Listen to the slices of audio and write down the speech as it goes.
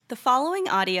The following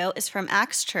audio is from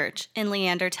Axe Church in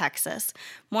Leander, Texas.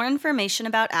 More information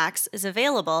about Axe is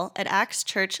available at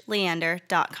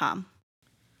axechurchleander.com.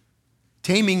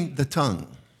 Taming the tongue.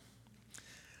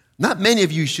 Not many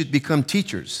of you should become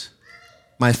teachers,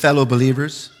 my fellow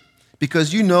believers,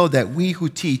 because you know that we who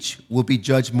teach will be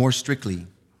judged more strictly.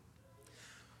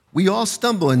 We all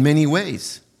stumble in many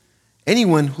ways.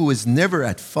 Anyone who is never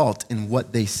at fault in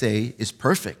what they say is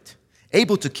perfect,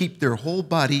 able to keep their whole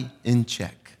body in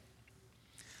check.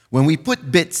 When we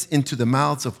put bits into the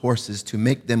mouths of horses to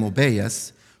make them obey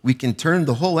us, we can turn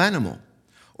the whole animal.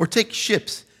 Or take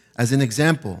ships as an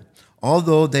example.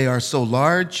 Although they are so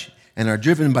large and are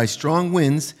driven by strong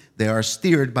winds, they are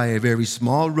steered by a very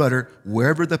small rudder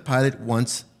wherever the pilot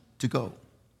wants to go.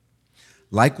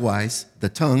 Likewise, the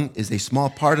tongue is a small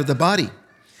part of the body,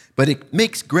 but it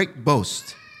makes great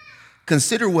boast.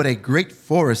 Consider what a great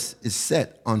forest is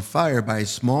set on fire by a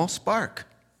small spark.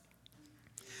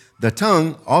 The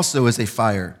tongue also is a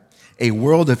fire, a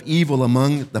world of evil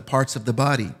among the parts of the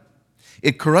body.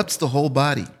 It corrupts the whole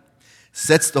body,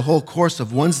 sets the whole course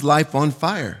of one's life on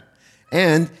fire,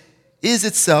 and is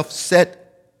itself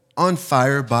set on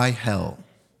fire by hell.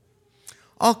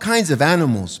 All kinds of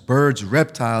animals, birds,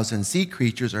 reptiles, and sea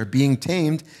creatures are being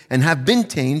tamed and have been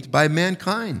tamed by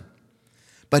mankind.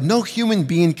 But no human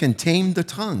being can tame the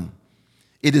tongue.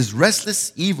 It is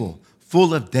restless evil,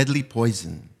 full of deadly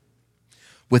poison.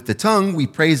 With the tongue we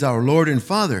praise our Lord and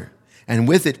Father, and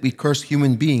with it we curse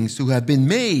human beings who have been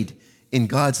made in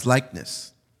God's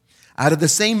likeness. Out of the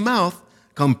same mouth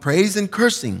come praise and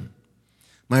cursing.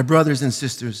 My brothers and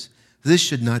sisters, this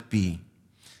should not be.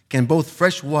 Can both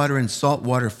fresh water and salt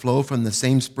water flow from the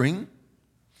same spring?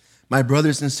 My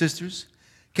brothers and sisters,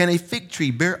 can a fig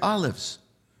tree bear olives,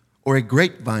 or a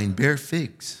grapevine bear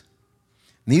figs?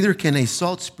 Neither can a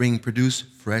salt spring produce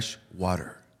fresh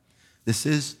water. This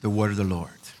is the word of the Lord.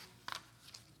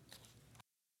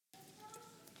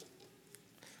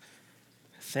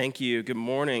 Thank you. Good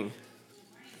morning.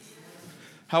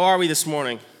 How are we this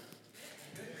morning?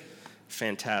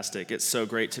 Fantastic. It's so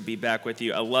great to be back with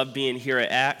you. I love being here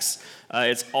at Axe.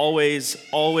 It's always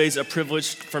a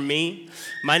privilege for me.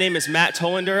 My name is Matt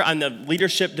Tollender. I'm the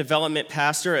Leadership Development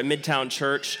Pastor at Midtown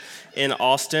Church in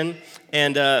Austin.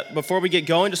 And before we get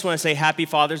going, just want to say Happy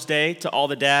Father's Day to all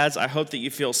the dads. I hope that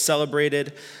you feel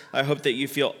celebrated. I hope that you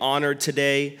feel honored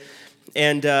today.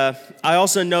 And I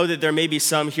also know that there may be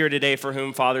some here today for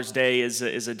whom Father's Day is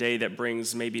a day that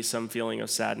brings maybe some feeling of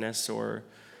sadness or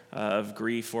of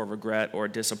grief or regret or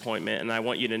disappointment. And I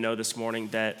want you to know this morning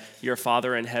that your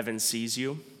Father in heaven sees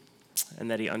you and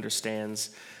that he understands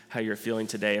how you're feeling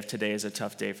today if today is a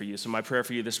tough day for you. So my prayer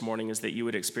for you this morning is that you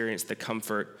would experience the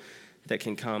comfort that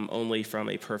can come only from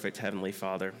a perfect Heavenly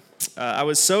Father. I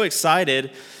was so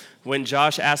excited when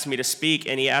Josh asked me to speak,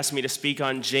 and he asked me to speak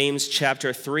on James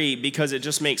chapter 3 because it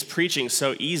just makes preaching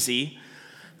so easy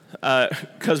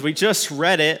because we just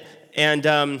read it,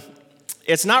 and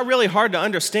it's not really hard to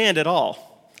understand at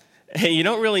all. And you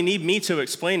don't really need me to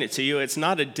explain it to you. It's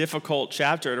not a difficult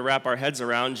chapter to wrap our heads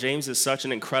around. James is such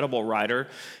an incredible writer.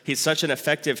 He's such an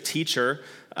effective teacher.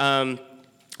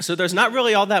 So there's not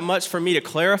really all that much for me to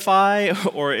clarify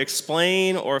or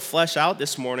explain or flesh out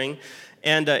this morning.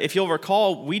 And if you'll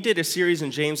recall, we did a series in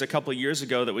James a couple of years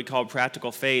ago that we called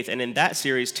Practical Faith. And in that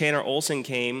series, Tanner Olson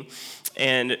came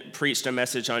and preached a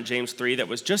message on James 3 that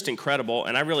was just incredible.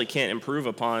 And I really can't improve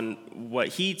upon what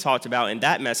he talked about in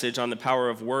that message on the power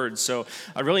of words. So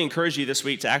I really encourage you this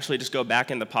week to actually just go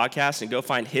back in the podcast and go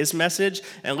find his message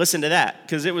and listen to that,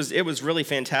 because it was really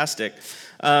fantastic.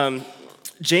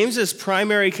 James's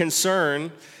primary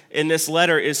concern in this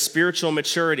letter is spiritual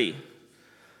maturity.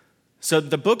 So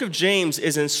the book of James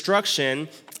is instruction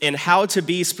in how to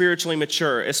be spiritually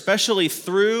mature, especially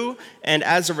through and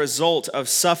as a result of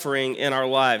suffering in our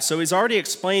lives. So he's already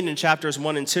explained in chapters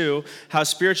 1 and 2 how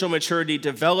spiritual maturity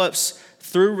develops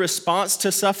through response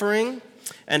to suffering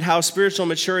and how spiritual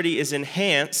maturity is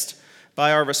enhanced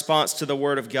by our response to the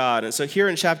Word of God. And so here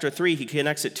in chapter 3, he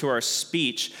connects it to our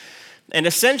speech. And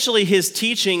essentially his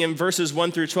teaching in verses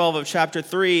 1 through 12 of chapter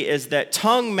 3 is that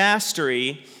tongue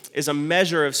mastery is a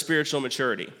measure of spiritual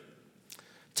maturity.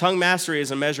 Tongue mastery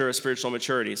is a measure of spiritual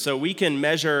maturity. So we can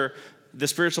measure the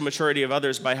spiritual maturity of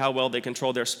others by how well they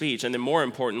control their speech. And then more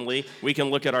importantly, we can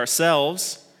look at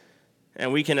ourselves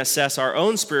and we can assess our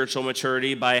own spiritual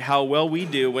maturity by how well we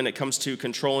do when it comes to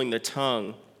controlling the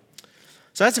tongue.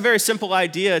 So that's a very simple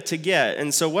idea to get.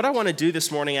 And so what I want to do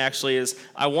this morning actually is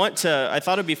I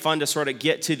thought it'd be fun to sort of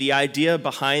get to the idea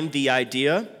behind the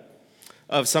idea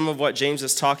of some of what James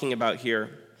is talking about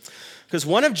here. Because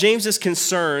one of James's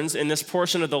concerns in this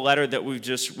portion of the letter that we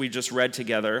just read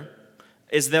together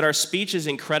is that our speech is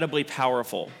incredibly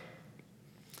powerful.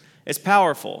 It's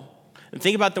powerful. And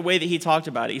think about the way that he talked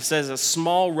about it. He says a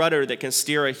small rudder that can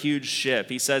steer a huge ship.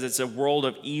 He says it's a world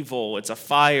of evil. It's a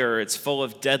fire. It's full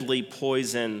of deadly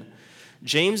poison.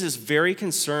 James is very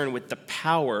concerned with the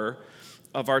power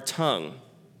of our tongue.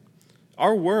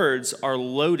 Our words are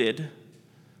loaded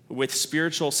with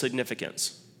spiritual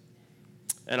significance.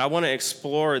 And I want to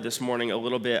explore this morning a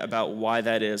little bit about why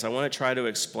that is. I want to try to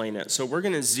explain it. So we're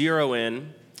going to zero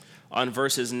in on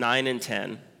verses 9 and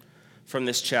 10 from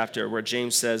this chapter where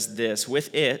James says this,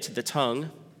 "With it, the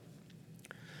tongue,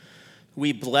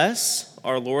 we bless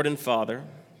our Lord and Father,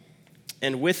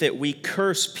 and with it we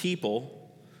curse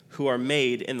people who are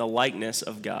made in the likeness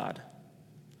of God.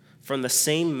 From the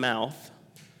same mouth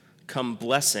come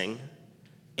blessing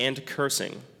and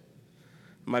cursing.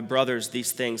 My brothers,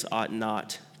 these things ought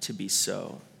not to be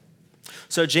so."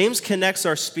 So James connects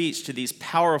our speech to these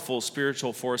powerful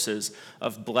spiritual forces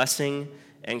of blessing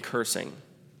and cursing.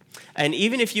 And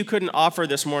even if you couldn't offer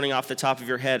this morning off the top of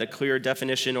your head a clear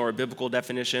definition or a biblical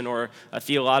definition or a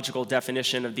theological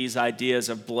definition of these ideas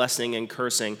of blessing and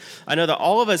cursing, I know that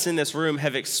all of us in this room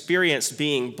have experienced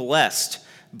being blessed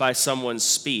by someone's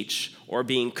speech or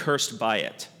being cursed by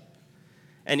it.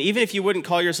 And even if you wouldn't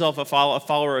call yourself a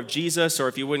follower of Jesus, or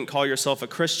if you wouldn't call yourself a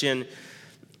Christian,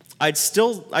 I'd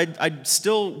still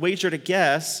wager to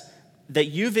guess that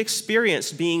you've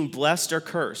experienced being blessed or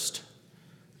cursed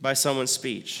by someone's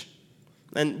speech.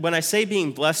 And when I say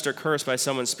being blessed or cursed by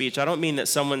someone's speech, I don't mean that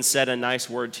someone said a nice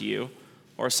word to you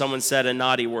or someone said a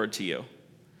naughty word to you.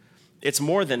 It's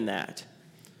more than that.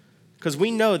 Because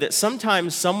we know that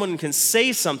sometimes someone can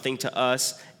say something to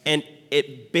us and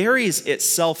it buries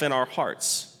itself in our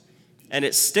hearts, and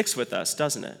it sticks with us,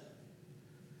 doesn't it?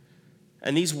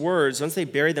 And these words, once they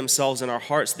bury themselves in our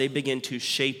hearts, they begin to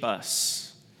shape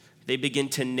us. They begin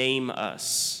to name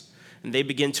us. And they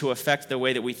begin to affect the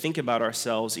way that we think about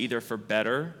ourselves, either for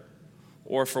better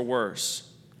or for worse.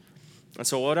 And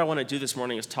so what I want to do this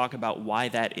morning is talk about why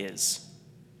that is.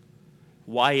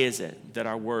 Why is it that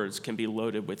our words can be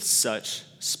loaded with such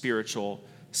spiritual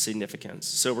significance?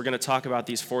 So we're going to talk about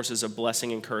these forces of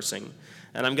blessing and cursing.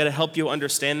 And I'm going to help you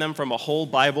understand them from a whole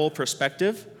Bible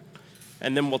perspective.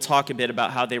 And then we'll talk a bit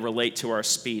about how they relate to our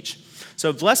speech.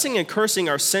 So blessing and cursing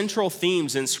are central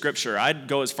themes in Scripture. I'd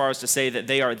go as far as to say that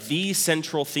they are the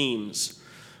central themes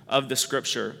of the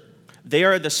Scripture. They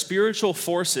are the spiritual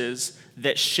forces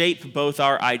that shape both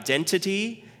our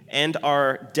identity and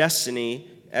our destiny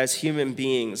as human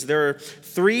beings. There are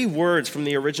 3 words from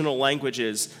the original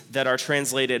languages that are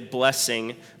translated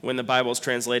blessing when the Bible is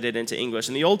translated into English.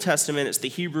 In the Old Testament, it's the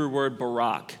Hebrew word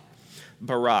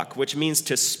barak, which means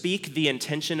to speak the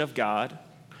intention of God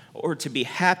or to be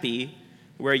happy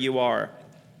where you are.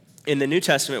 In the New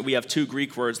Testament, we have 2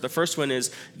 Greek words. The first one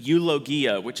is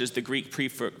eulogia, which is the Greek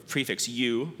prefix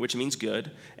eu, which means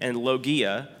good, and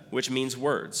logia, which means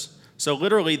words. So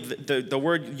literally, the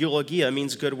word eulogia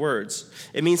means good words.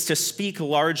 It means to speak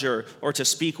larger or to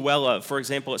speak well of. For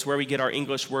example, it's where we get our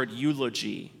English word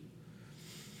eulogy.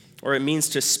 Or it means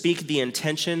to speak the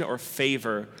intention or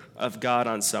favor of God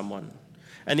on someone.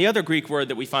 And the other Greek word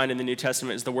that we find in the New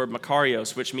Testament is the word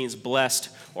makarios, which means blessed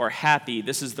or happy.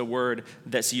 This is the word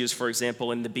that's used, for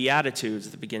example, in the Beatitudes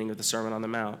at the beginning of the Sermon on the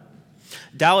Mount.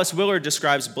 Dallas Willard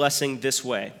describes blessing this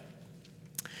way.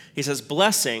 He says,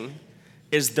 blessing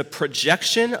is the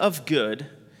projection of good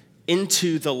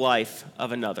into the life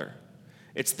of another.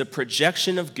 It's the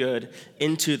projection of good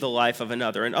into the life of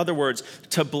another. In other words,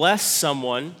 to bless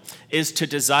someone is to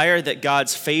desire that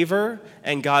God's favor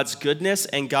and God's goodness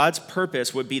and God's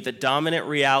purpose would be the dominant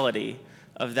reality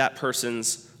of that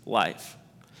person's life.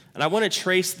 And I want to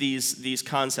trace these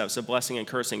concepts of blessing and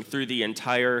cursing through the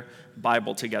entire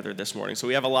Bible together this morning. So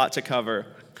we have a lot to cover.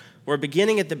 We're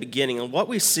beginning at the beginning, and what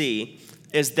we see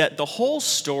is that the whole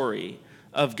story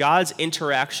of God's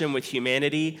interaction with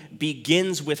humanity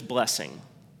begins with blessing.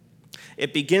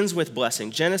 It begins with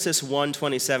blessing. Genesis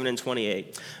 1:27 and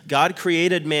 28. God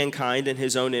created mankind in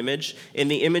his own image. In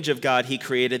the image of God, he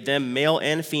created them. Male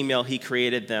and female, he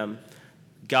created them.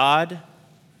 God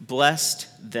blessed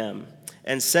them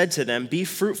and said to them, "Be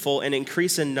fruitful and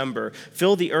increase in number.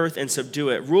 Fill the earth and subdue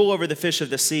it. Rule over the fish of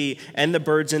the sea and the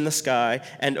birds in the sky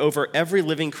and over every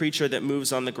living creature that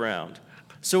moves on the ground."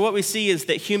 So what we see is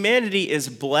that humanity is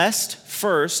blessed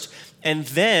first and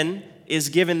then is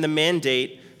given the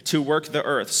mandate to work the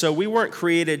earth. So we weren't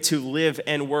created to live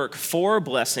and work for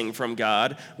blessing from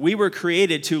God. We were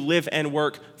created to live and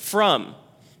work from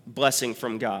blessing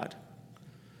from God.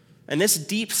 And this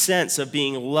deep sense of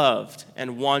being loved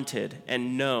and wanted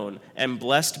and known and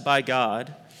blessed by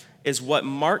God is what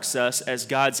marks us as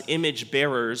God's image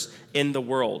bearers in the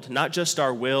world, not just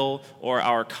our will or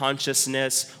our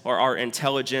consciousness or our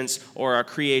intelligence or our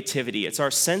creativity. It's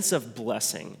our sense of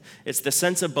blessing. It's the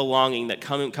sense of belonging that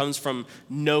comes from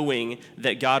knowing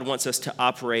that God wants us to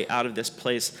operate out of this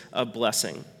place of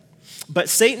blessing. But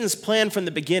Satan's plan from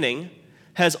the beginning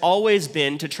has always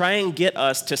been to try and get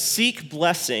us to seek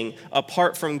blessing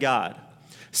apart from God.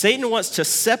 Satan wants to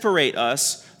separate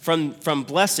us from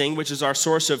blessing, which is our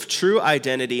source of true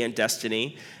identity and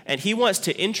destiny, and he wants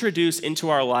to introduce into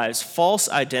our lives false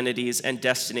identities and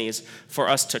destinies for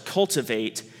us to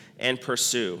cultivate and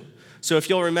pursue. So if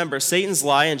you'll remember, Satan's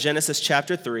lie in Genesis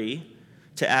chapter 3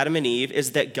 to Adam and Eve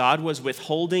is that God was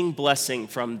withholding blessing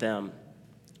from them,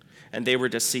 and they were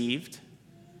deceived.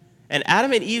 And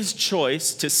Adam and Eve's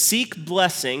choice to seek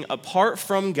blessing apart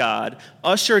from God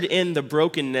ushered in the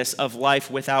brokenness of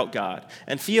life without God.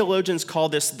 And theologians call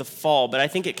this the fall, but I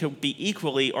think it could be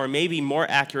equally or maybe more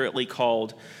accurately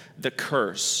called the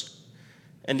curse.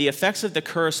 And the effects of the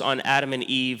curse on Adam and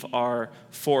Eve are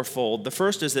fourfold. The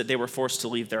first is that they were forced to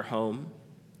leave their home,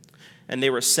 and they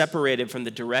were separated from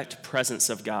the direct presence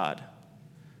of God.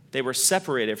 They were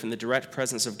separated from the direct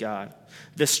presence of God.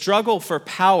 The struggle for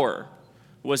power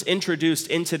was introduced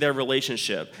into their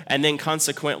relationship, and then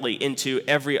consequently into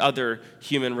every other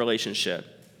human relationship.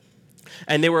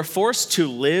 And they were forced to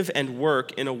live and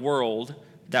work in a world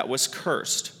that was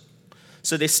cursed.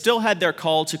 So they still had their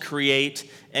call to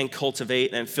create and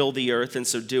cultivate and fill the earth and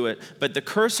subdue it, but the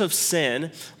curse of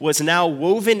sin was now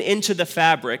woven into the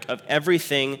fabric of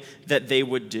everything that they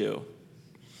would do.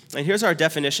 And here's our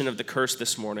definition of the curse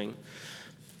this morning.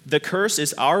 The curse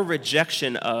is our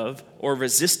rejection of or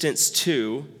resistance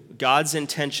to God's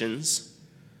intentions,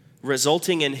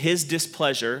 resulting in his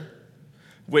displeasure,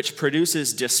 which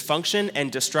produces dysfunction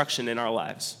and destruction in our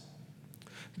lives.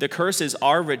 The curse is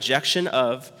our rejection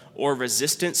of or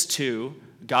resistance to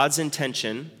God's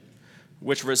intention,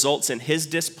 which results in his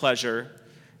displeasure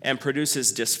and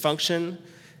produces dysfunction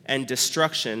and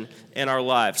destruction in our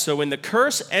lives. So when the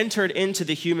curse entered into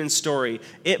the human story,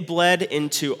 it bled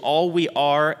into all we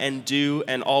are and do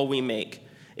and all we make.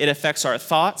 It affects our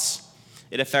thoughts,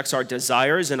 it affects our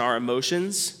desires and our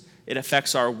emotions, it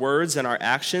affects our words and our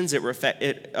actions, it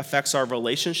affects our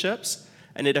relationships,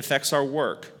 and it affects our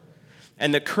work.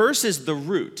 And the curse is the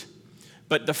root,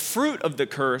 but the fruit of the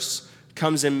curse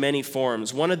comes in many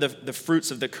forms. One of the fruits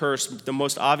of the curse, the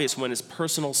most obvious one, is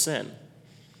personal sin.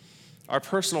 Our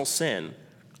personal sin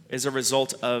is a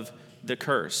result of the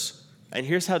curse. And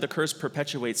here's how the curse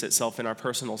perpetuates itself in our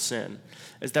personal sin,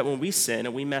 is that when we sin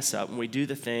and we mess up, when we do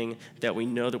the thing that we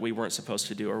know that we weren't supposed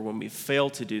to do, or when we fail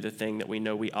to do the thing that we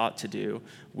know we ought to do,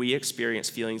 we experience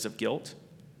feelings of guilt,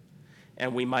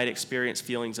 and we might experience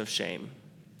feelings of shame.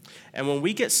 And when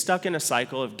we get stuck in a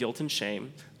cycle of guilt and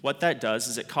shame, what that does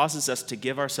is it causes us to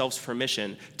give ourselves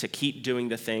permission to keep doing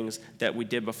the things that we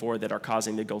did before that are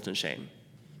causing the guilt and shame.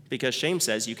 Because shame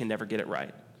says you can never get it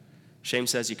right. Shame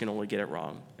says you can only get it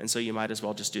wrong. And so you might as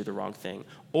well just do the wrong thing.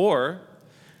 Or,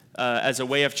 as a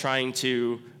way of trying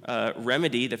to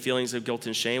remedy the feelings of guilt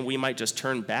and shame, we might just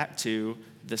turn back to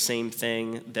the same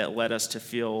thing that led us to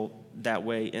feel that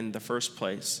way in the first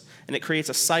place. And it creates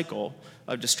a cycle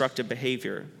of destructive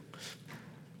behavior.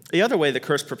 The other way the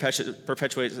curse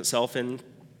perpetuates itself in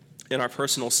our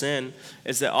personal sin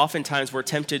is that oftentimes we're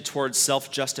tempted towards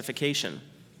self-justification.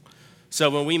 So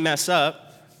when we mess up,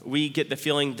 we get the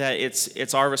feeling that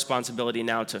it's our responsibility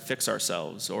now to fix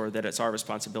ourselves, or that it's our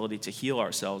responsibility to heal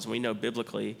ourselves. And we know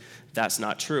biblically that's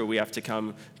not true. We have to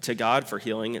come to God for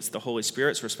healing. It's the Holy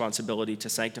Spirit's responsibility to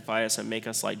sanctify us and make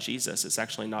us like Jesus. It's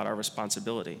actually not our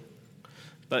responsibility.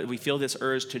 But we feel this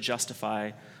urge to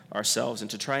justify ourselves and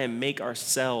to try and make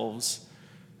ourselves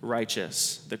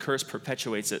righteous. The curse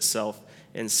perpetuates itself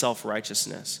in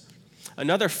self-righteousness.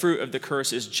 Another fruit of the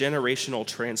curse is generational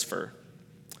transfer.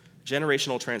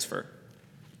 Generational transfer.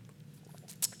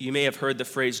 You may have heard the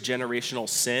phrase generational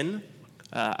sin.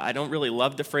 I don't really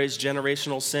love the phrase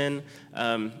generational sin.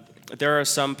 There are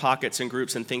some pockets and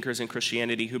groups and thinkers in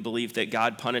Christianity who believe that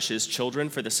God punishes children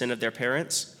for the sin of their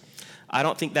parents. I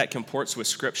don't think that comports with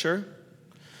Scripture.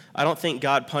 I don't think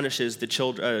God punishes the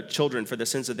children for the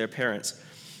sins of their parents.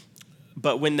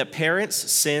 But when the parents'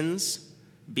 sins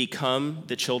become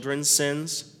the children's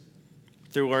sins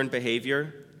through learned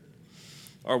behavior,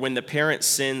 or when the parents'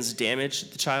 sins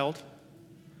damage the child,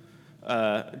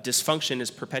 dysfunction is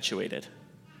perpetuated.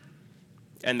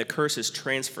 And the curse is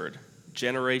transferred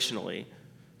generationally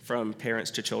from parents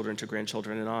to children to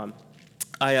grandchildren and on.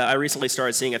 I recently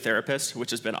started seeing a therapist,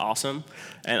 which has been awesome,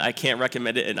 and I can't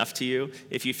recommend it enough to you.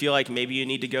 If you feel like maybe you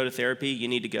need to go to therapy, you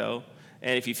need to go.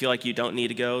 And if you feel like you don't need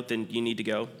to go, then you need to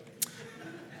go.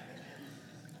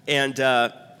 And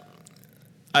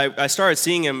I started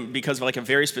seeing him because of like a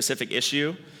very specific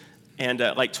issue. And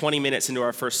like 20 minutes into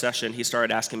our first session, he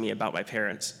started asking me about my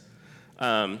parents.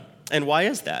 And why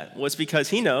is that? Well, it's because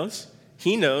he knows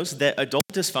that adult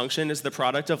dysfunction is the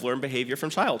product of learned behavior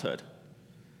from childhood.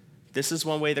 This is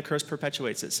one way the curse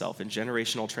perpetuates itself in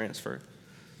generational transfer.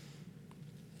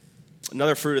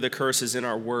 Another fruit of the curse is in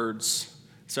our words.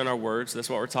 It's in our words. That's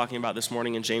what we're talking about this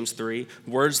morning in James 3.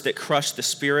 Words that crush the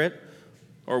spirit,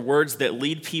 or words that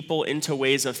lead people into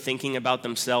ways of thinking about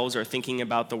themselves or thinking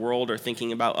about the world or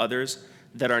thinking about others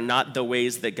that are not the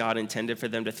ways that God intended for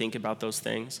them to think about those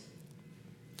things.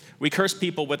 We curse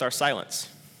people with our silence.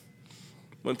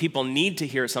 When people need to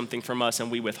hear something from us and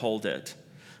we withhold it.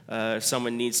 If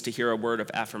someone needs to hear a word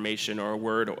of affirmation or a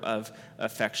word of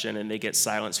affection and they get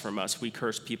silence from us, we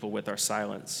curse people with our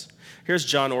silence. Here's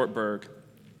John Ortberg.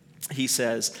 He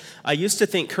says, I used to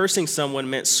think cursing someone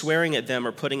meant swearing at them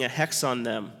or putting a hex on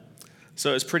them.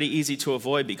 So it was pretty easy to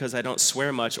avoid because I don't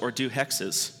swear much or do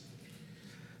hexes.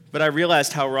 But I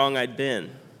realized how wrong I'd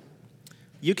been.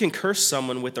 You can curse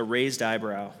someone with a raised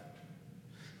eyebrow.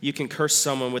 You can curse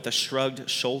someone with a shrugged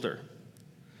shoulder.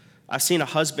 I've seen a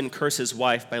husband curse his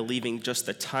wife by leaving just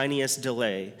the tiniest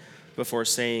delay before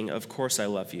saying, of course I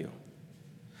love you.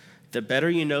 The better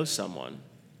you know someone,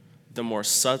 the more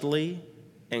subtly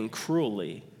and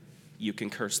cruelly you can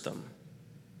curse them.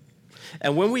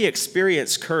 And when we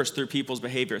experience curse through people's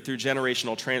behavior, through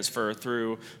generational transfer,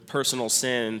 through personal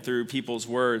sin, through people's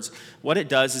words, what it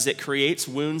does is it creates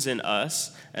wounds in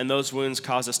us, and those wounds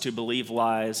cause us to believe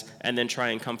lies and then try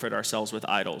and comfort ourselves with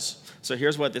idols. So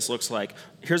here's what this looks like.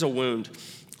 Here's a wound.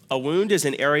 A wound is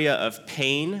an area of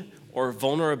pain or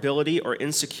vulnerability or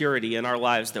insecurity in our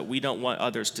lives that we don't want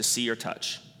others to see or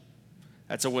touch.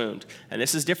 That's a wound. And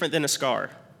this is different than a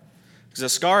scar. Because a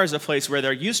scar is a place where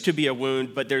there used to be a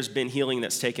wound, but there's been healing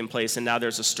that's taken place, and now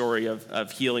there's a story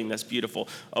of healing that's beautiful.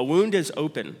 A wound is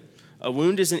open. A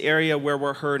wound is an area where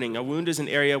we're hurting. A wound is an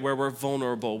area where we're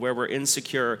vulnerable, where we're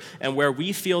insecure, and where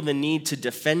we feel the need to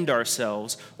defend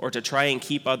ourselves or to try and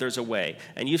keep others away.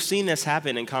 And you've seen this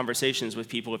happen in conversations with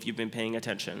people if you've been paying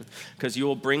attention, because you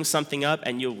will bring something up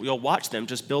and you'll watch them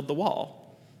just build the wall.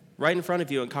 Right in front of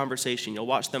you in conversation, you'll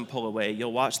watch them pull away.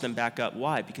 You'll watch them back up.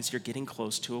 Why? Because you're getting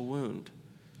close to a wound.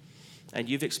 And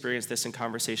you've experienced this in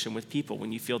conversation with people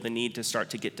when you feel the need to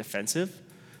start to get defensive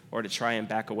or to try and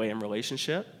back away in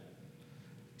relationship.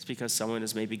 It's because someone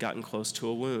has maybe gotten close to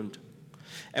a wound.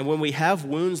 And when we have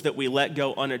wounds that we let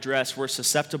go unaddressed, we're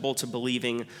susceptible to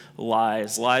believing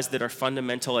lies that are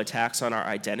fundamental attacks on our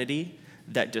identity,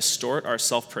 that distort our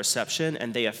self-perception,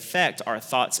 and they affect our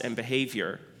thoughts and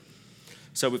behavior.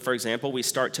 So, for example, we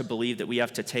start to believe that we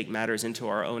have to take matters into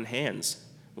our own hands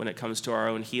when it comes to our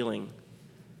own healing.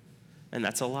 And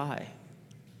that's a lie.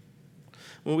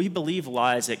 When we believe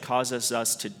lies, it causes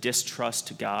us to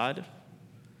distrust God,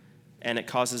 and it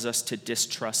causes us to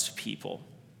distrust people.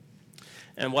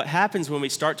 And what happens when we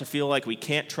start to feel like we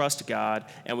can't trust God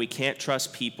and we can't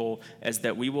trust people is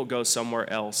that we will go somewhere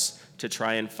else to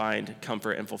try and find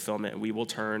comfort and fulfillment, and we will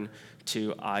turn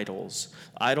to idols.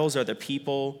 Idols are the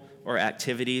people or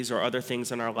activities or other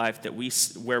things in our life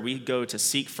where we go to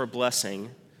seek for blessing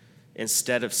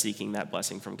instead of seeking that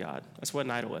blessing from God. That's what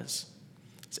an idol is.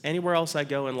 It's anywhere else I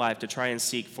go in life to try and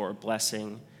seek for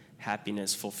blessing,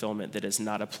 happiness, fulfillment that is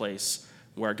not a place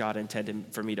where God intended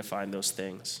for me to find those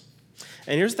things.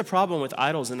 And here's the problem with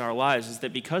idols in our lives is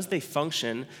that because they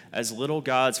function as little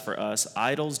gods for us,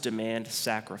 idols demand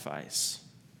sacrifice.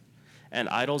 And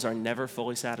idols are never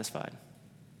fully satisfied.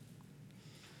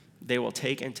 They will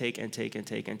take and take and take and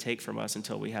take and take from us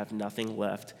until we have nothing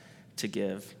left to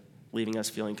give, leaving us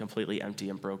feeling completely empty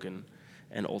and broken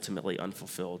and ultimately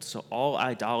unfulfilled. So all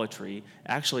idolatry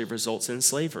actually results in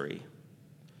slavery.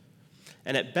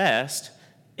 And at best,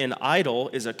 an idol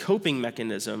is a coping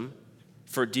mechanism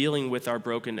for dealing with our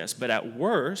brokenness. But at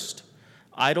worst,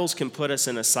 idols can put us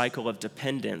in a cycle of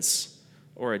dependence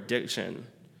or addiction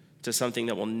to something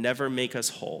that will never make us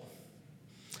whole.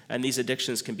 And these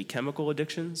addictions can be chemical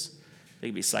addictions, they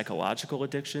can be psychological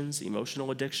addictions, emotional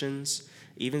addictions,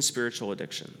 even spiritual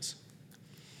addictions.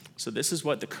 So this is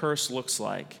what the curse looks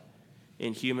like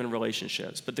in human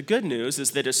relationships. But the good news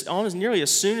is that almost nearly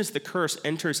as soon as the curse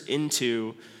enters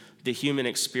into the human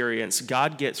experience,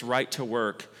 God gets right to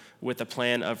work with a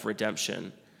plan of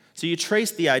redemption. So you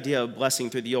trace the idea of blessing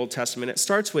through the Old Testament. It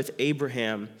starts with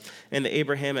Abraham and the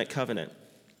Abrahamic covenant.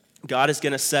 God is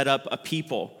going to set up a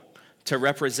people to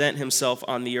represent himself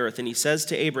on the earth. And he says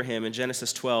to Abraham in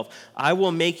Genesis 12, I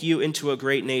will make you into a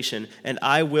great nation, and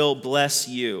I will bless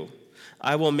you.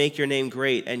 I will make your name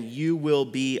great, and you will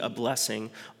be a blessing.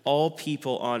 All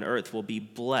people on earth will be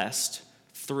blessed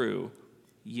through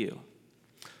you.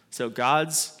 So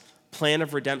God's plan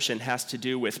of redemption has to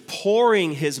do with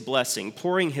pouring his blessing,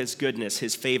 pouring his goodness,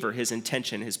 his favor, his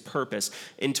intention, his purpose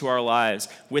into our lives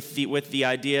with the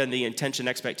idea and the intention,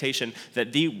 expectation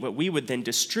that we would then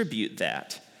distribute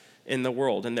that in the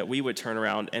world and that we would turn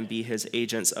around and be his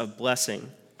agents of blessing.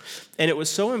 And it was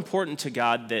so important to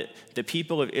God that the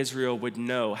people of Israel would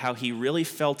know how he really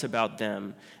felt about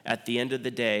them at the end of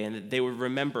the day, and that they would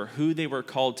remember who they were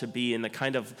called to be and the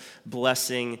kind of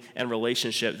blessing and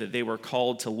relationship that they were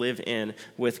called to live in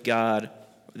with God.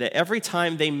 That every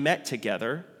time they met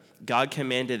together, God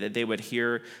commanded that they would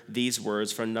hear these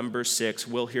words from Numbers 6.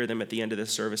 We'll hear them at the end of the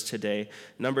service today.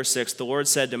 Number 6, the Lord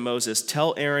said to Moses,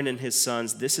 "Tell Aaron and his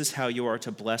sons, this is how you are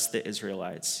to bless the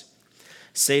Israelites.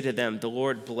 Say to them, the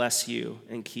Lord bless you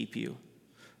and keep you.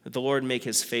 That the Lord make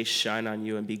his face shine on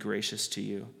you and be gracious to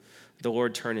you. The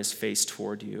Lord turn his face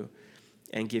toward you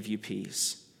and give you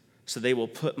peace. So they will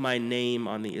put my name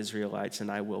on the Israelites and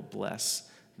I will bless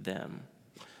them."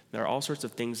 There are all sorts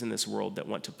of things in this world that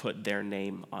want to put their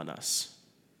name on us.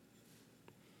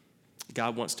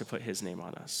 God wants to put his name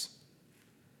on us.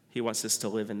 He wants us to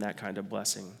live in that kind of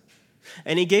blessing.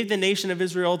 And he gave the nation of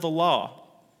Israel the law.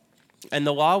 And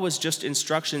the law was just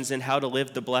instructions in how to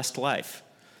live the blessed life.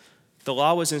 The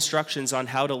law was instructions on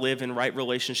how to live in right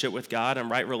relationship with God and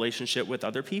right relationship with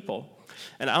other people.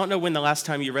 And I don't know when the last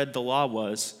time you read the law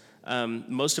was.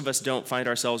 Most of us don't find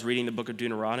ourselves reading the book of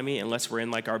Deuteronomy unless we're in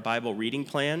like our Bible reading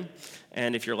plan.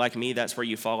 And if you're like me, that's where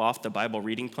you fall off the Bible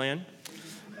reading plan.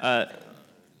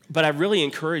 But I really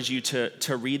encourage you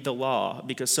to read the law,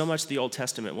 because so much of the Old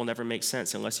Testament will never make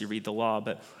sense unless you read the law.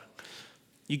 But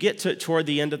you get toward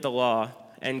the end of the law,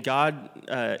 and God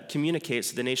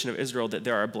communicates to the nation of Israel that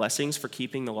there are blessings for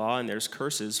keeping the law and there's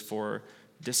curses for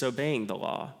disobeying the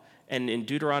law. And in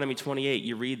Deuteronomy 28,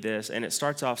 you read this, and it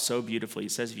starts off so beautifully.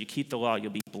 It says, if you keep the law,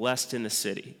 you'll be blessed in the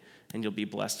city, and you'll be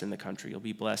blessed in the country. You'll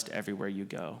be blessed everywhere you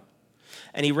go.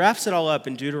 And he wraps it all up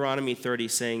in Deuteronomy 30,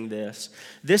 saying this: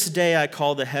 "This day I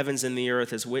call the heavens and the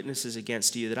earth as witnesses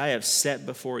against you, that I have set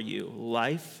before you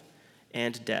life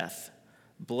and death,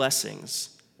 blessings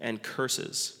and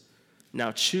curses.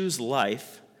 Now choose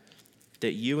life,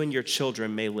 that you and your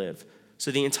children may live." So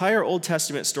the entire Old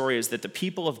Testament story is that the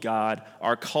people of God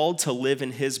are called to live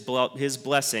in his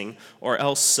blessing, or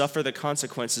else suffer the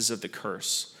consequences of the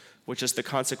curse, which is the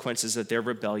consequences of their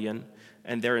rebellion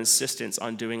and their insistence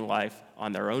on doing life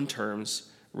on their own terms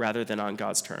rather than on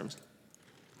God's terms.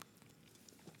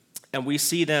 And we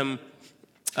see them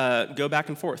go back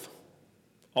and forth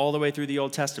all the way through the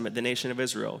Old Testament. The nation of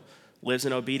Israel lives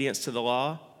in obedience to the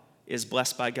law, is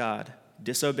blessed by God,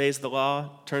 disobeys the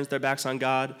law, turns their backs on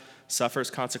God,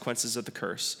 suffers consequences of the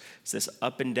curse. It's this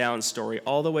up and down story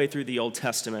all the way through the Old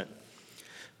Testament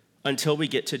until we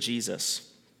get to Jesus.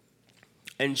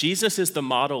 And Jesus is the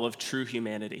model of true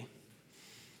humanity.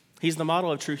 He's the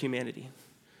model of true humanity.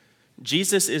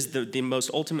 Jesus is the most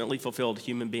ultimately fulfilled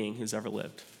human being who's ever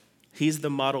lived. He's the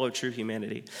model of true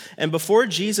humanity. And before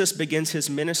Jesus begins his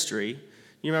ministry,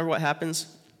 you remember what happens?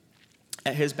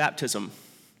 At his baptism,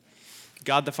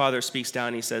 God the Father speaks down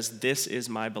and he says, "This is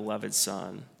my beloved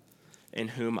Son, in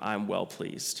whom I'm well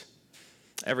pleased."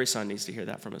 Every son needs to hear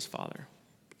that from his father.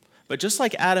 But just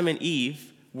like Adam and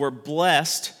Eve were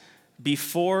blessed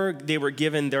before they were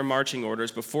given their marching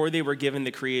orders, before they were given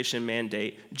the creation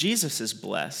mandate, Jesus is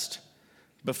blessed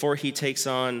before he takes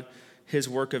on his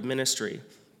work of ministry.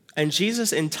 And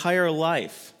Jesus' entire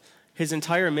life, his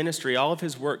entire ministry, all of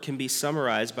his work can be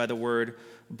summarized by the word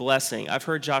blessing. I've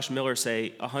heard Josh Miller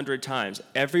say 100 times,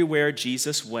 everywhere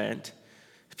Jesus went,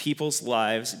 people's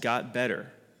lives got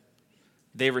better.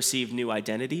 They received new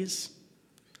identities.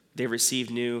 They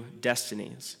received new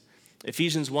destinies.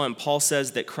 Ephesians 1, Paul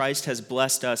says that Christ has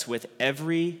blessed us with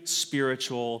every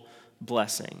spiritual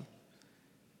blessing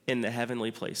in the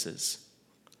heavenly places.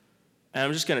 And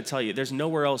I'm just going to tell you, there's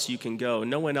nowhere else you can go.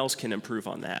 No one else can improve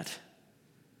on that.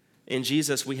 In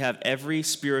Jesus, we have every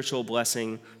spiritual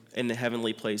blessing in the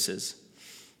heavenly places.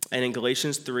 And in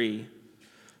Galatians 3,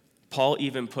 Paul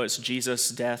even puts Jesus'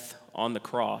 death on the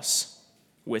cross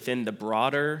within the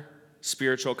broader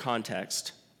spiritual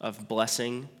context of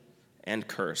blessing and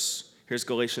curse. Here's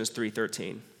Galatians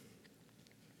 3:13.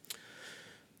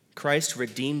 "Christ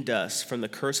redeemed us from the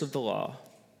curse of the law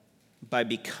by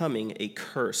becoming a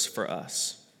curse for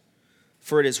us.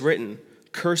 For it is written,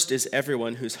 'Cursed is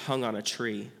everyone who's hung on a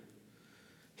tree.'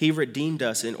 He redeemed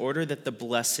us in order that the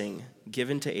blessing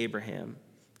given to Abraham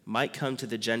might come to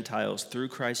the Gentiles through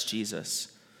Christ Jesus,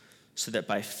 so that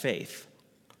by faith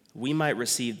we might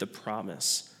receive the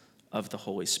promise of the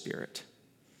Holy Spirit."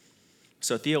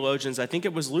 So theologians, I think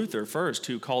it was Luther first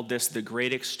who called this the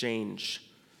great exchange.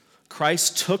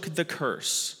 Christ took the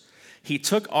curse. He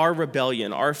took our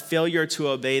rebellion, our failure to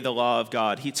obey the law of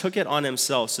God. He took it on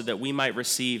himself so that we might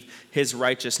receive his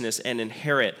righteousness and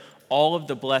inherit all of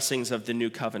the blessings of the new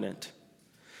covenant.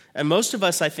 And most of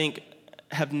us, I think,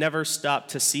 have never stopped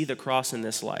to see the cross in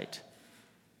this light.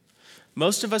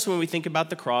 Most of us, when we think about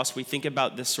the cross, we think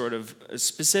about this sort of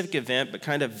specific event, but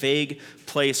kind of vague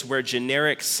place where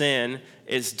generic sin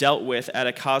is dealt with at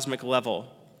a cosmic level.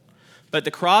 But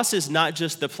the cross is not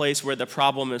just the place where the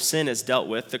problem of sin is dealt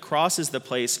with. The cross is the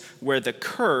place where the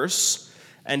curse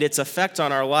and its effect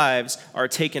on our lives are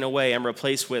taken away and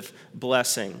replaced with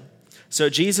blessing. So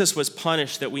Jesus was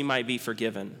punished that we might be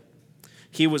forgiven.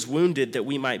 He was wounded that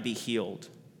we might be healed.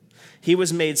 He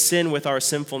was made sin with our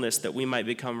sinfulness that we might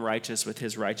become righteous with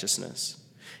his righteousness.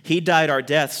 He died our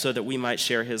death so that we might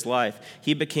share his life.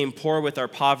 He became poor with our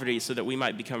poverty so that we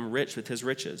might become rich with his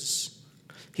riches.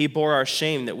 He bore our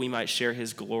shame that we might share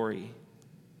his glory.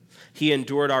 He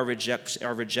endured our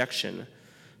rejection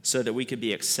so that we could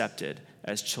be accepted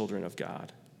as children of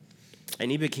God. And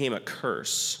he became a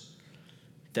curse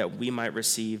that we might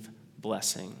receive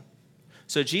blessing.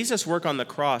 So Jesus' work on the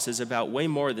cross is about way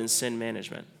more than sin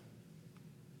management.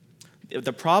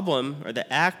 The problem, or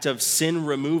the act of sin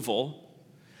removal,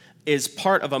 is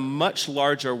part of a much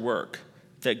larger work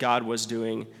that God was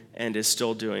doing and is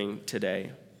still doing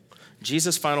today.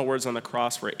 Jesus' final words on the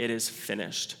cross were, "It is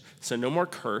finished." So no more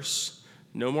curse,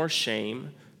 no more shame,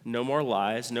 no more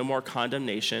lies, no more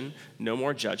condemnation, no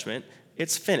more judgment.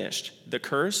 It's finished. The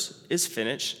curse is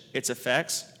finished. Its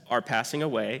effects are passing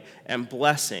away, and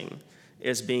blessing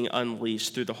is being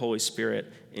unleashed through the Holy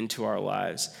Spirit into our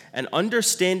lives. And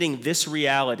understanding this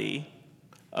reality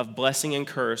of blessing and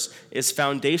curse is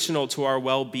foundational to our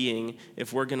well-being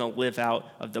if we're going to live out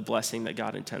of the blessing that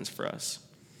God intends for us.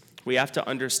 We have to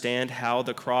understand how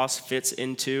the cross fits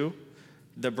into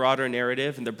the broader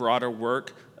narrative and the broader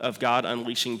work of God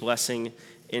unleashing blessing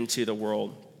into the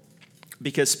world.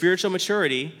 Because spiritual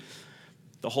maturity,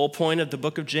 the whole point of the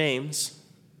book of James,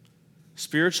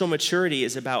 spiritual maturity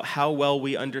is about how well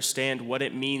we understand what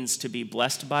it means to be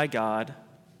blessed by God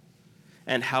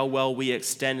and how well we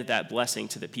extend that blessing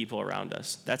to the people around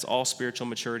us. That's all spiritual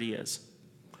maturity is.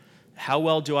 How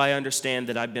well do I understand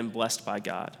that I've been blessed by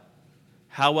God?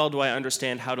 How well do I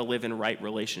understand how to live in right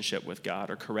relationship with God,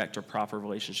 or correct or proper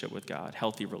relationship with God,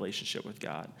 healthy relationship with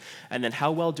God? And then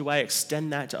how well do I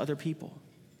extend that to other people?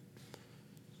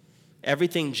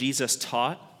 Everything Jesus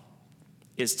taught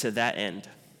is to that end.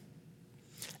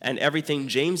 And everything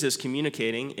James is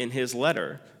communicating in his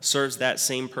letter serves that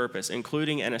same purpose,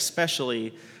 including and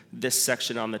especially this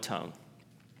section on the tongue.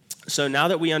 So now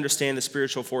that we understand the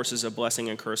spiritual forces of blessing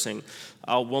and cursing,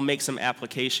 we'll make some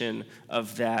application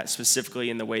of that specifically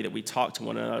in the way that we talk to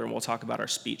one another, and we'll talk about our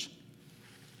speech.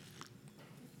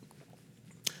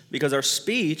 Because our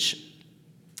speech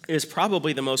is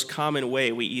probably the most common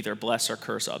way we either bless or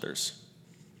curse others.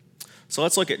 So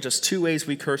let's look at just 2 ways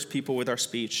we curse people with our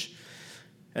speech,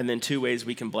 and then 2 ways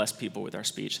we can bless people with our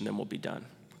speech, and then we'll be done.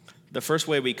 The first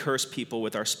way we curse people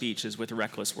with our speech is with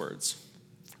reckless words.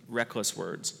 Reckless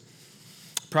words.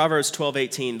 Proverbs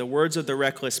 12:18, "The words of the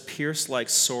reckless pierce like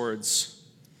swords,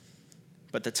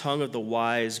 but the tongue of the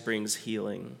wise brings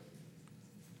healing."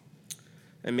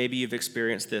 And maybe you've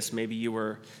experienced this. Maybe you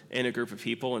were in a group of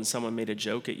people and someone made a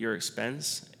joke at your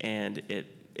expense, and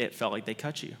it felt like they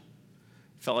cut you. It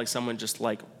felt like someone just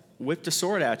whipped a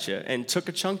sword at you and took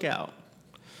a chunk out.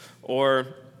 Or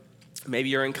maybe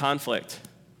you're in conflict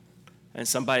and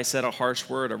somebody said a harsh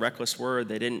word, a reckless word.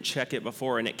 They didn't check it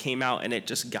before, and it came out and it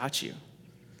just got you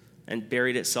and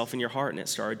buried itself in your heart, and it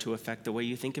started to affect the way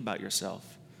you think about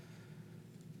yourself.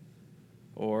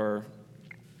 Or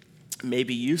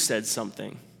maybe you said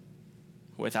something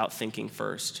without thinking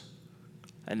first,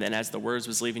 and then as the words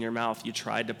was leaving your mouth, you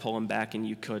tried to pull them back and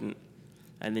you couldn't,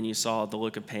 and then you saw the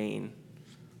look of pain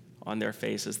on their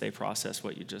face as they processed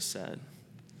what you just said.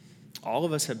 All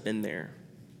of us have been there.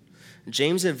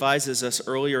 James advises us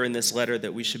earlier in this letter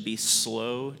that we should be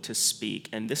slow to speak,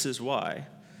 and this is why.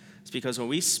 It's because when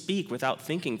we speak without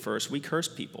thinking first, we curse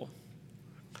people.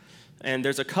 And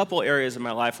there's a couple areas in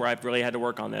my life where I've really had to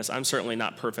work on this. I'm certainly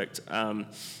not perfect, and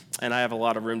I have a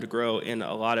lot of room to grow in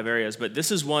a lot of areas, but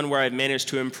this is one where I've managed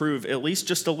to improve at least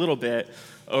just a little bit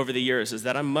over the years, is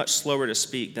that I'm much slower to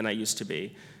speak than I used to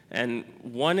be. And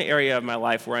one area of my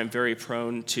life where I'm very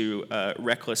prone to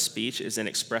reckless speech is in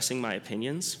expressing my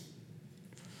opinions.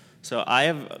 So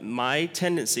my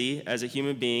tendency as a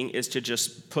human being is to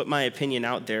just put my opinion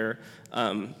out there,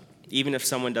 even if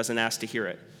someone doesn't ask to hear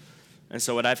it. And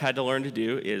so what I've had to learn to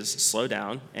do is slow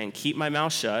down and keep my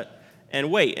mouth shut and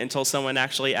wait until someone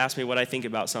actually asks me what I think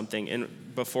about something,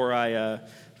 and before I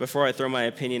before I throw my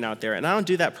opinion out there. And I don't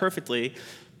do that perfectly,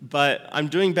 but I'm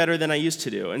doing better than I used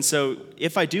to do. And so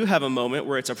if I do have a moment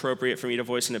where it's appropriate for me to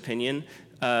voice an opinion,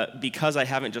 because I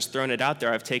haven't just thrown it out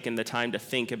there, I've taken the time to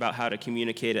think about how to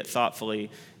communicate it thoughtfully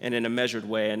and in a measured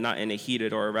way and not in a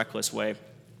heated or a reckless way.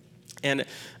 And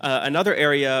another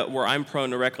area where I'm prone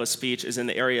to reckless speech is in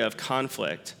the area of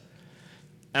conflict.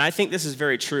 And I think this is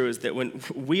very true, is that when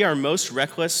we are most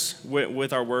reckless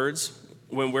with our words,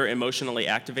 when we're emotionally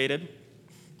activated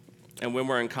and when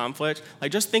we're in conflict.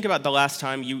 Like, just think about the last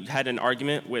time you had an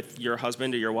argument with your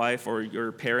husband or your wife or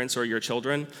your parents or your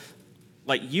children.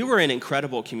 Like, you were an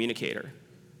incredible communicator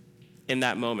in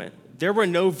that moment. There were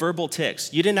no verbal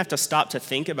tics. You didn't have to stop to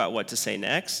think about what to say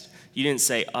next. You didn't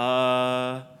say,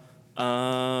 no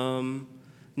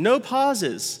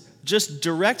pauses, just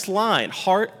direct line,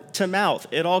 heart to mouth.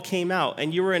 It all came out,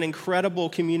 and you were an incredible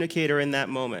communicator in that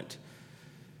moment.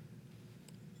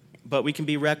 But we can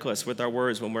be reckless with our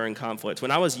words when we're in conflict.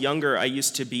 When I was younger, I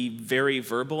used to be very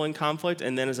verbal in conflict,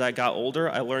 and then as I got older,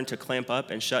 I learned to clamp up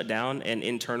and shut down and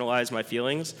internalize my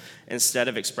feelings instead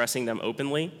of expressing them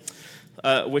openly,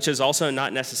 which is also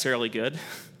not necessarily good,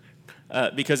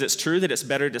 because it's true that it's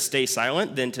better to stay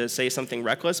silent than to say something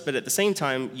reckless, but at the same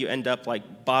time, you end up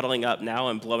like bottling up now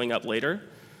and blowing up later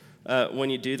when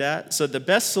you do that. So the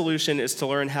best solution is to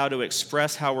learn how to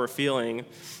express how we're feeling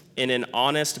in an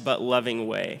honest but loving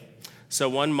way. So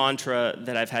one mantra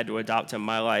that I've had to adopt in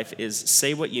my life is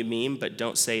say what you mean, but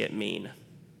don't say it mean.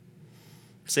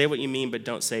 Say what you mean, but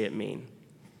don't say it mean.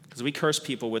 Because we curse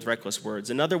people with reckless words.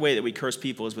 Another way that we curse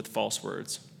people is with false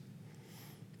words.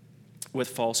 With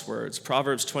false words.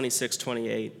 Proverbs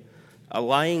 26:28. A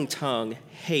lying tongue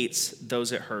hates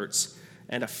those it hurts,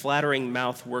 and a flattering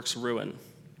mouth works ruin.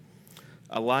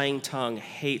 A lying tongue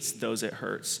hates those it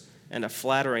hurts, and a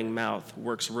flattering mouth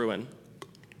works ruin.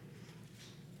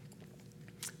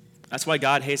 That's why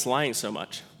God hates lying so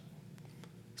much.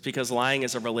 It's because lying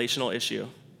is a relational issue.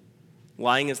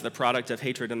 Lying is the product of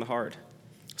hatred in the heart.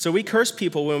 So we curse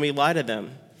people when we lie to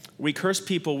them. We curse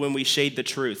people when we shade the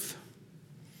truth.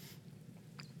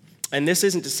 And this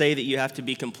isn't to say that you have to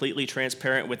be completely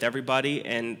transparent with everybody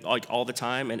and like all the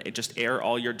time and just air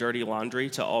all your dirty laundry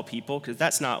to all people, because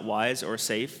that's not wise or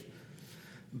safe.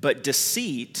 But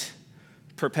deceit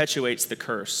perpetuates the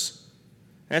curse.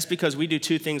 And that's because we do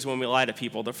two things when we lie to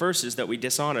people. The first is that we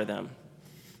dishonor them,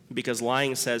 because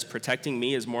lying says protecting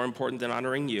me is more important than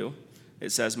honoring you.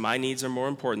 It says my needs are more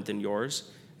important than yours.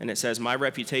 And it says my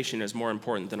reputation is more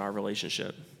important than our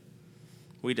relationship.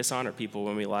 We dishonor people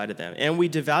when we lie to them. And we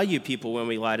devalue people when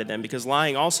we lie to them, because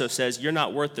lying also says you're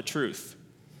not worth the truth.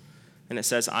 And it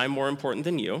says I'm more important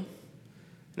than you.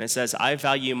 And it says I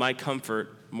value my comfort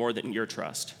more than your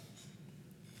trust.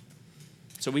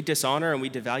 So we dishonor and we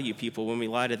devalue people when we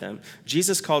lie to them.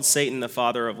 Jesus called Satan the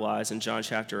father of lies in John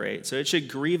chapter 8. So it should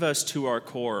grieve us to our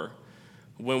core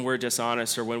when we're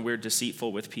dishonest or when we're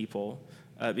deceitful with people,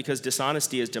 because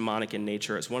dishonesty is demonic in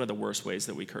nature. It's one of the worst ways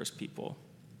that we curse people.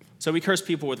 So we curse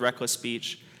people with reckless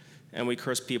speech, and we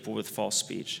curse people with false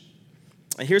speech.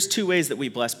 And here's two ways that we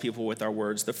bless people with our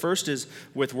words. The first is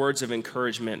with words of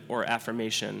encouragement or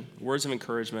affirmation. Words of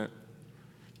encouragement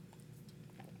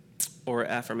or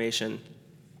affirmation.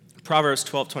 Proverbs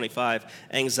 12:25,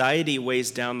 anxiety weighs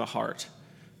down the heart,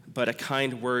 but a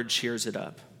kind word cheers it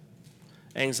up.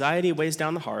 Anxiety weighs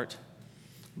down the heart,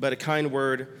 but a kind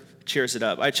word cheers it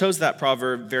up. I chose that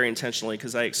proverb very intentionally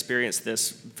because I experienced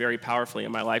this very powerfully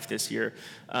in my life this year.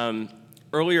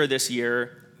 Earlier this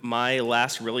year, my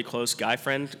last really close guy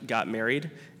friend got married,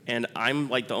 and I'm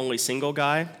like the only single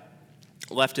guy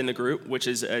left in the group, which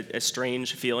is a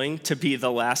strange feeling to be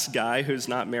the last guy who's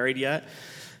not married yet.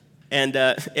 And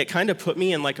it kind of put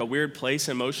me in like a weird place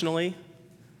emotionally.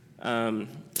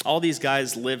 All these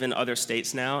guys live in other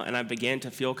states now, and I began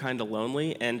to feel kind of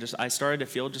lonely, and I started to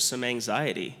feel just some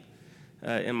anxiety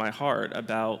in my heart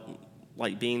about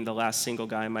like being the last single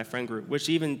guy in my friend group, which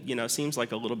even, seems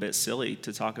like a little bit silly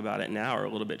to talk about it now or a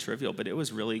little bit trivial, but it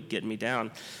was really getting me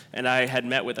down. And I had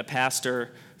met with a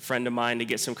pastor friend of mine to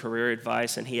get some career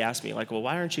advice, and he asked me like, well,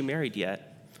 why aren't you married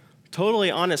yet? Totally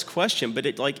honest question, but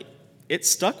it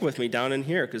stuck with me down in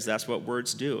here because that's what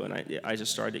words do. And I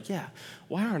just started,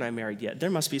 why aren't I married yet?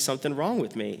 There must be something wrong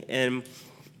with me. And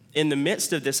in the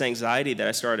midst of this anxiety that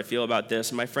I started to feel about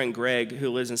this, my friend Greg, who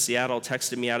lives in Seattle,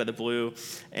 texted me out of the blue,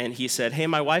 and he said, hey,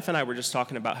 my wife and I were just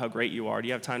talking about how great you are. Do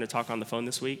you have time to talk on the phone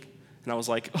this week? And I was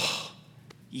like, oh,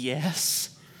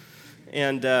 yes.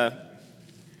 And so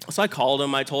I called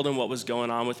him. I told him what was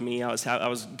going on with me. I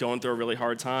was going through a really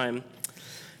hard time.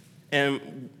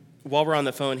 And while we're on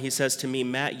the phone, he says to me,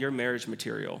 Matt, you're marriage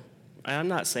material. I'm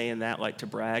not saying that like to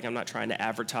brag. I'm not trying to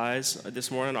advertise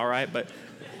this morning, all right? But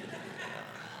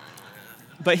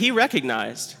But he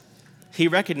recognized,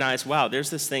 wow, there's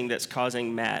this thing that's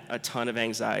causing Matt a ton of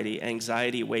anxiety.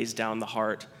 Anxiety weighs down the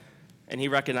heart. And he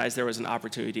recognized there was an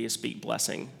opportunity to speak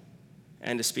blessing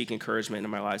and to speak encouragement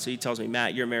in my life. So he tells me,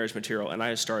 Matt, you're marriage material. And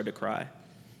I just started to cry.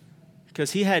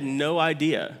 Because he had no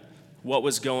idea what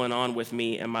was going on with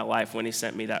me in my life when he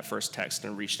sent me that first text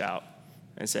and reached out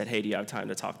and said, hey, do you have time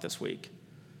to talk this week?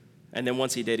 And then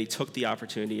once he did, he took the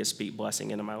opportunity to speak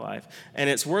blessing into my life. And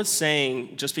it's worth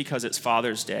saying, just because it's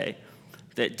Father's Day,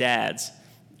 that dads,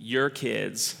 your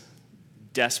kids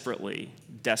desperately,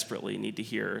 desperately need to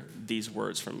hear these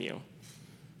words from you.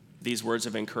 These words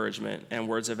of encouragement and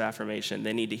words of affirmation.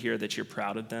 They need to hear that you're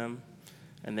proud of them,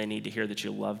 and they need to hear that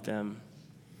you love them,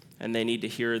 and they need to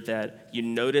hear that you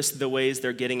notice the ways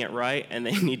they're getting it right, and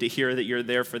they need to hear that you're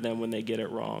there for them when they get it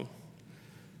wrong.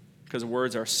 Because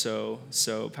words are so,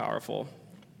 so powerful.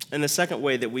 And the second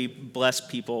way that we bless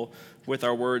people with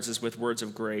our words is with words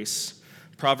of grace.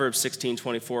 Proverbs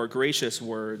 16:24, gracious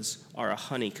words are a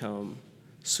honeycomb,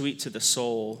 sweet to the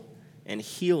soul and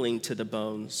healing to the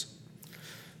bones.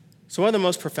 So one of the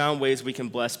most profound ways we can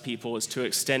bless people is to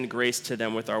extend grace to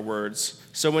them with our words.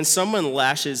 So when someone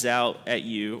lashes out at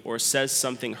you or says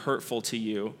something hurtful to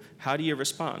you, how do you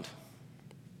respond?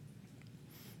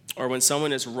 Or when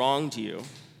someone has wronged you,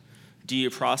 do you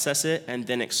process it and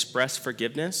then express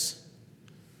forgiveness?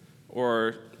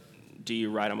 Or do you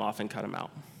write them off and cut them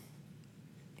out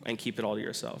and keep it all to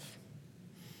yourself?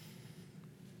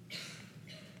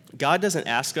 God doesn't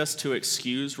ask us to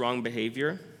excuse wrong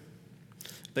behavior,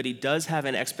 but he does have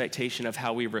an expectation of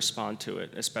how we respond to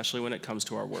it, especially when it comes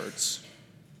to our words.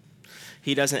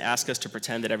 He doesn't ask us to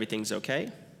pretend that everything's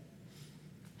okay.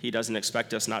 He doesn't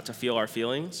expect us not to feel our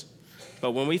feelings.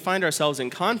 But when we find ourselves in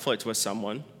conflict with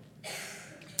someone,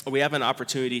 we have an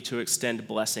opportunity to extend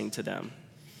blessing to them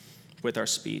with our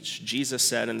speech. Jesus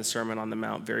said in the Sermon on the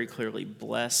Mount very clearly,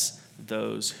 bless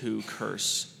those who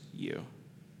curse you.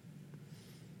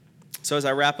 So as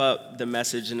I wrap up the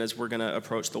message and as we're going to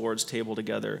approach the Lord's table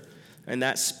together, in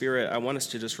that spirit, I want us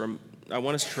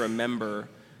to remember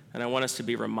and I want us to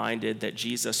be reminded that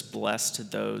Jesus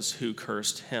blessed those who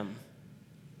cursed him.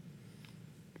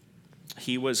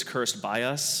 He was cursed by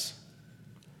us,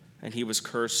 and he was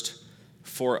cursed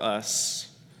for us.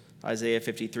 Isaiah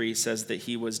 53 says that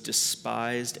he was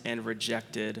despised and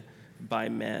rejected by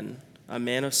men, a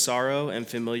man of sorrow and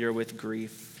familiar with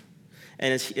grief.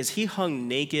 And as he hung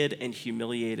naked and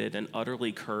humiliated and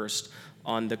utterly cursed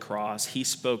on the cross, he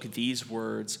spoke these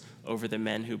words over the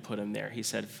men who put him there. He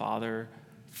said, Father,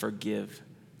 forgive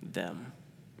them.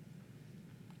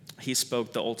 He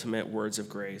spoke the ultimate words of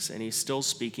grace, and he's still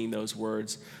speaking those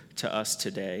words to us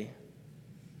today.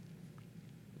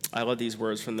 I love these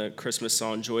words from the Christmas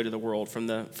song, Joy to the World, from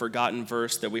the forgotten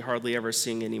verse that we hardly ever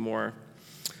sing anymore.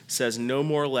 It says, no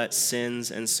more let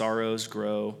sins and sorrows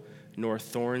grow, nor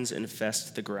thorns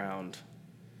infest the ground.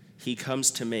 He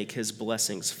comes to make his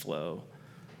blessings flow,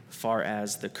 far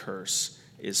as the curse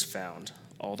is found,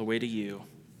 all the way to you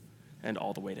and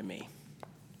all the way to me.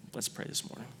 Let's pray this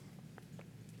morning.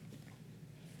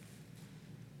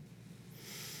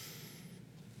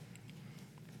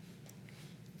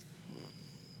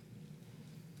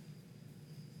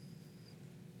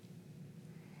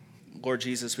 Lord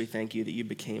Jesus, we thank you that you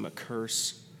became a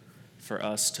curse for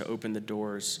us to open the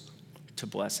doors to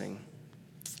blessing.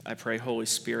 I pray, Holy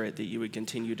Spirit, that you would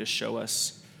continue to show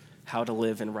us how to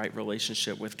live in right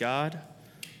relationship with God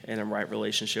and in right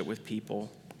relationship with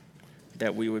people,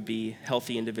 that we would be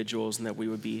healthy individuals and that we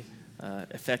would be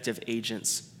effective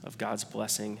agents of God's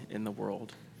blessing in the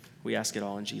world. We ask it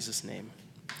all in Jesus' name.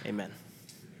 Amen.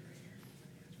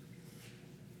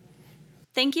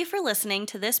 Thank you for listening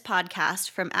to this podcast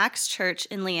from Acts Church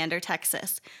in Leander,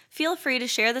 Texas. Feel free to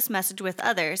share this message with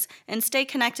others and stay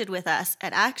connected with us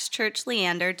at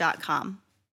actschurchleander.com.